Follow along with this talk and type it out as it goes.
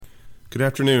Good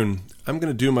afternoon. I'm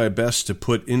going to do my best to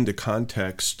put into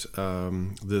context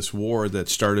this war that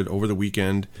started over the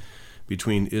weekend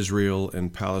between Israel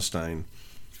and Palestine.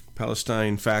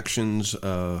 Palestine factions,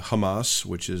 Hamas,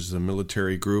 which is the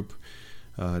military group,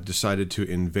 decided to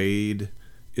invade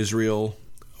Israel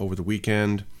over the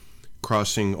weekend,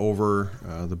 crossing over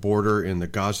the border in the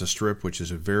Gaza Strip, which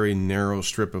is a very narrow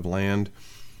strip of land.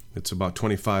 It's about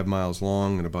 25 miles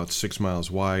long and about 6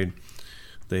 miles wide.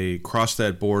 They crossed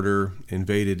that border,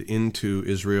 invaded into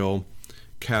Israel,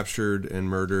 captured and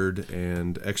murdered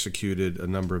and executed a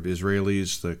number of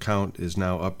Israelis. The count is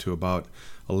now up to about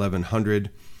 1,100.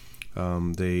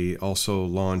 They also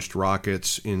launched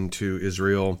rockets into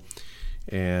Israel,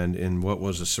 and in what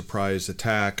was a surprise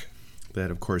attack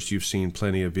that, of course, you've seen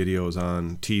plenty of videos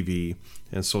on TV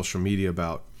and social media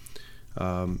about.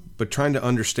 But trying to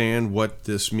understand what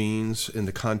this means in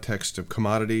the context of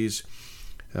commodities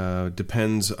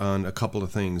depends on a couple of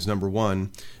things. Number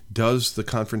one, does the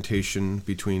confrontation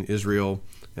between Israel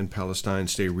and Palestine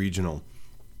stay regional?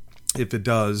 If it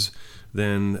does,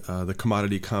 then the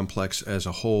commodity complex as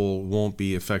a whole won't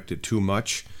be affected too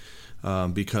much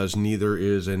because neither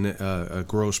is a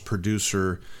gross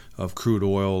producer of crude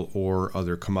oil or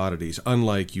other commodities.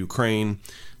 Unlike Ukraine,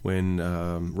 when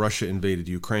Russia invaded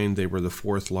Ukraine, they were the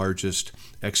fourth largest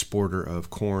exporter of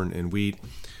corn and wheat.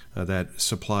 That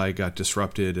supply got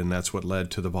disrupted, and that's what led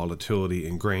to the volatility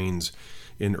in grains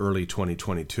in early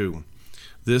 2022.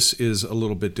 This is a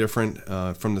little bit different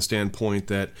from the standpoint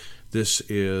that this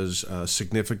is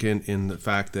significant in the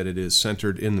fact that it is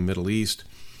centered in the Middle East.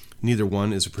 Neither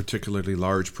one is a particularly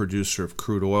large producer of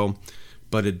crude oil,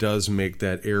 but it does make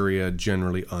that area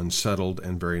generally unsettled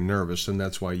and very nervous, and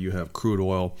that's why you have crude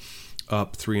oil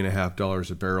up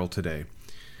 $3.50 a barrel today.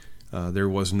 There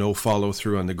was no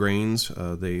follow-through on the grains.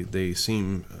 They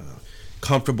seem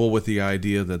comfortable with the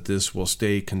idea that this will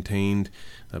stay contained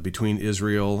between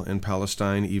Israel and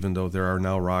Palestine, even though there are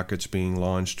now rockets being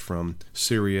launched from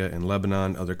Syria and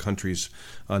Lebanon, other countries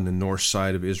on the north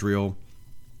side of Israel.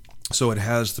 So it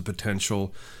has the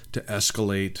potential to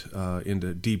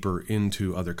escalate deeper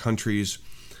into other countries.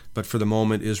 But for the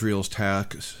moment, Israel's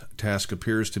task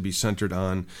appears to be centered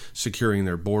on securing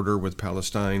their border with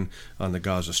Palestine on the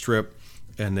Gaza Strip,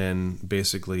 and then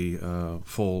basically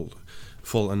full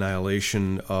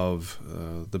annihilation of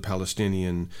the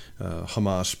Palestinian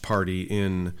Hamas party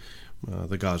in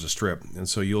the Gaza Strip. And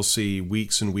so you'll see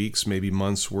weeks and weeks, maybe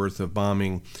months worth of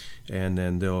bombing, and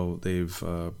then they've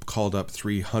called up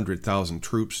 300,000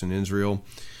 troops in Israel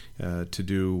to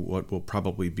do what will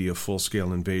probably be a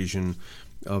full-scale invasion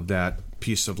of that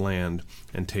piece of land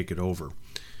and take it over.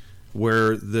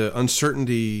 Where the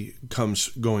uncertainty comes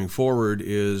going forward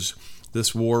is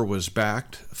this war was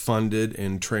backed, funded,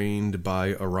 and trained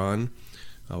by Iran.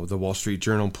 The Wall Street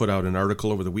Journal put out an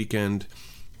article over the weekend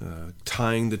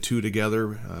tying the two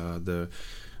together. The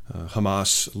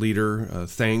Hamas leader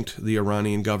thanked the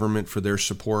Iranian government for their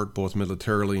support, both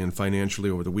militarily and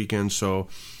financially, over the weekend. So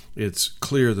it's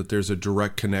clear that there's a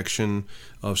direct connection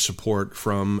of support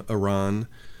from Iran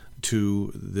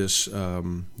to this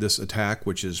attack,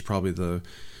 which is probably the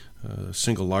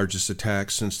single largest attack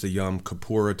since the Yom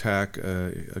Kippur attack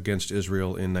against Israel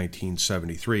in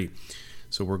 1973.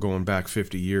 So we're going back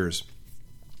 50 years.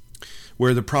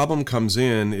 Where the problem comes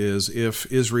in is if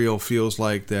Israel feels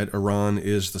like that Iran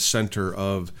is the center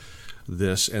of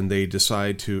this and they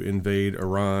decide to invade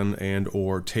Iran and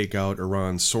or take out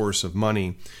Iran's source of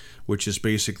money, which is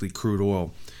basically crude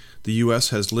oil. The U.S.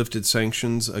 has lifted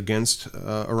sanctions against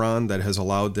Iran that has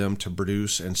allowed them to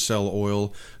produce and sell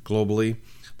oil globally.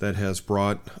 That has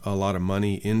brought a lot of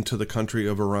money into the country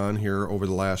of Iran here over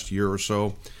the last year or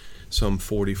so, some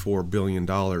 $44 billion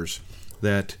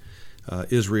that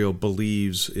Israel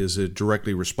believes is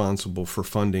directly responsible for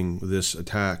funding this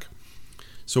attack.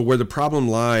 So where the problem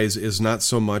lies is not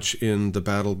so much in the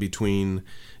battle between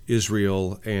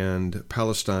Israel and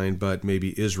Palestine, but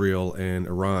maybe Israel and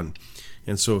Iran.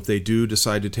 And so if they do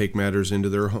decide to take matters into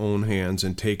their own hands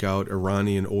and take out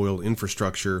Iranian oil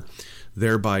infrastructure,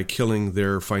 thereby killing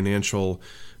their financial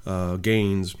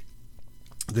gains,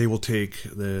 they will take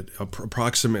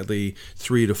approximately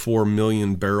 3 to 4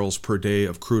 million barrels per day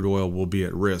of crude oil will be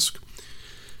at risk.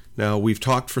 Now, we've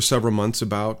talked for several months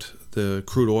about the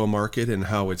crude oil market and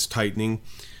how it's tightening.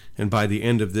 And by the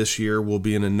end of this year, we'll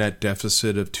be in a net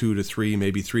deficit of 2 to 3,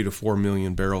 maybe 3 to 4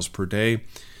 million barrels per day.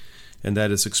 And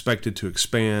that is expected to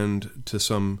expand to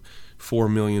some 4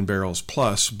 million barrels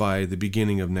plus by the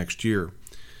beginning of next year.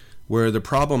 Where the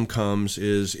problem comes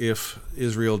is if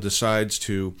Israel decides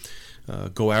to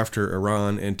go after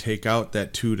Iran and take out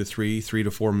that 3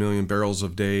 to 4 million barrels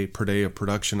per day of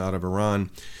production out of Iran,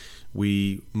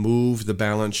 we move the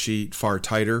balance sheet far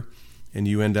tighter, and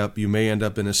you may end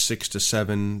up in a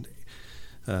 7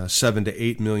 to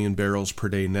 8 million barrels per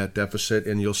day net deficit,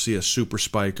 and you'll see a super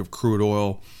spike of crude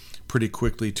oil pretty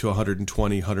quickly to $120,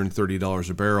 $130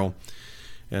 a barrel,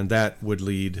 and that would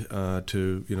lead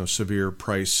to severe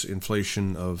price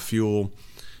inflation of fuel,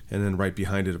 and then right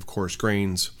behind it, of course,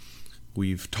 grains.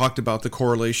 We've talked about the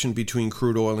correlation between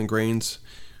crude oil and grains.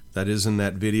 That is in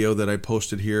that video that I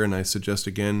posted here, and I suggest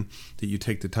again that you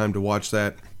take the time to watch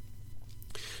that.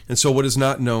 And so what is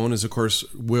not known is, of course,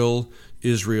 will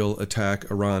Israel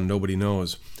attack Iran? Nobody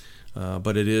knows.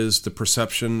 But it is the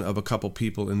perception of a couple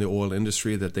people in the oil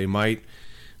industry that they might,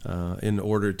 in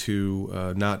order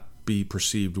to not be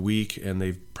perceived weak, and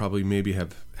they probably maybe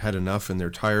have had enough and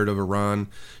they're tired of Iran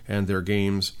and their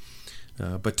games.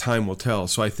 But time will tell.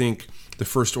 So I think the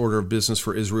first order of business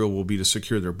for Israel will be to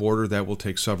secure their border. That will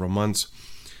take several months.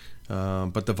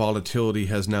 But the volatility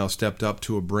has now stepped up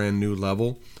to a brand new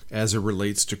level as it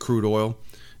relates to crude oil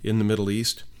in the Middle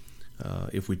East.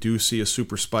 If we do see a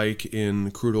super spike in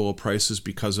crude oil prices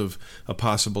because of a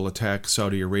possible attack,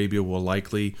 Saudi Arabia will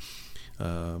likely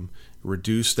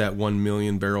reduce that 1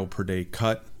 million barrel per day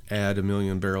cut, add 1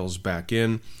 million barrels back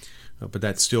in, but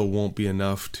that still won't be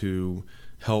enough to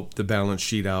help the balance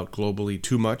sheet out globally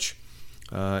too much.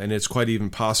 And it's quite even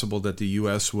possible that the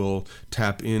U.S. will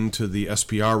tap into the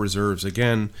SPR reserves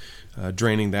again,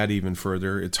 draining that even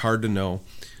further. It's hard to know,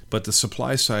 but the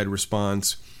supply side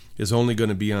response is only going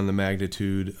to be on the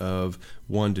magnitude of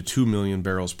 1 to 2 million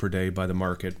barrels per day by the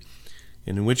market.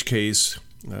 And in which case,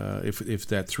 if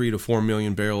that 3 to 4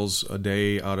 million barrels a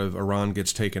day out of Iran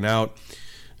gets taken out,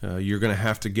 you're going to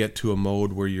have to get to a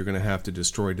mode where you're going to have to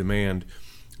destroy demand,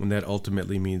 and that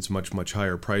ultimately means much, much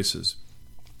higher prices.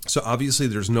 So obviously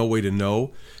there's no way to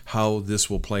know how this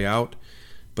will play out,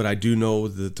 but I do know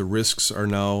that the risks are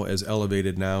now as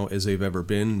elevated now as they've ever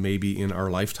been, maybe in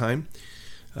our lifetime.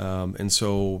 And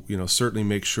so, certainly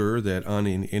make sure that on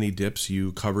any dips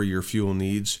you cover your fuel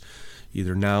needs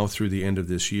either now through the end of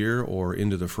this year or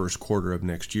into the first quarter of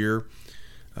next year.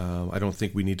 I don't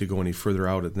think we need to go any further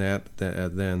out than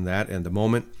that at the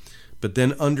moment. But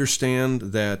then understand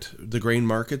that the grain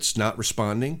market's not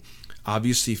responding.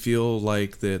 Obviously feel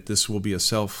like that this will be a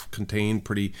self-contained,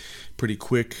 pretty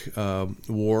quick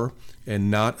war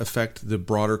and not affect the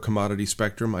broader commodity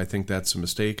spectrum. I think that's a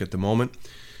mistake at the moment.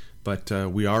 But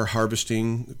we are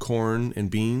harvesting corn and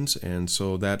beans, and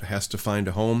so that has to find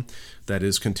a home. That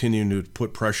is continuing to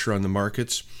put pressure on the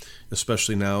markets,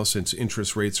 especially now since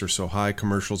interest rates are so high.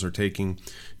 Commercials are taking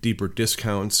deeper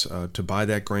discounts to buy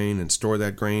that grain and store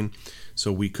that grain.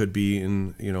 So we could be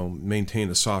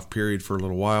maintain a soft period for a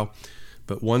little while.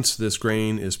 But once this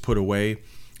grain is put away,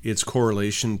 its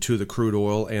correlation to the crude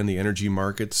oil and the energy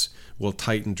markets will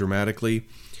tighten dramatically.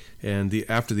 And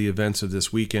after the events of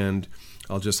this weekend,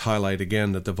 I'll just highlight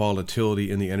again that the volatility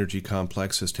in the energy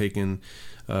complex has taken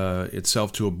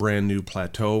itself to a brand new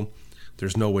plateau.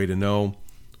 There's no way to know.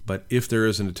 But if there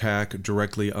is an attack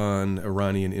directly on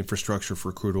Iranian infrastructure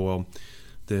for crude oil,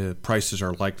 the prices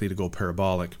are likely to go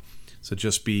parabolic. So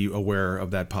just be aware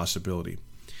of that possibility.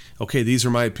 Okay, these are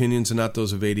my opinions and not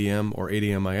those of ADM or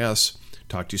ADMIS.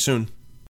 Talk to you soon.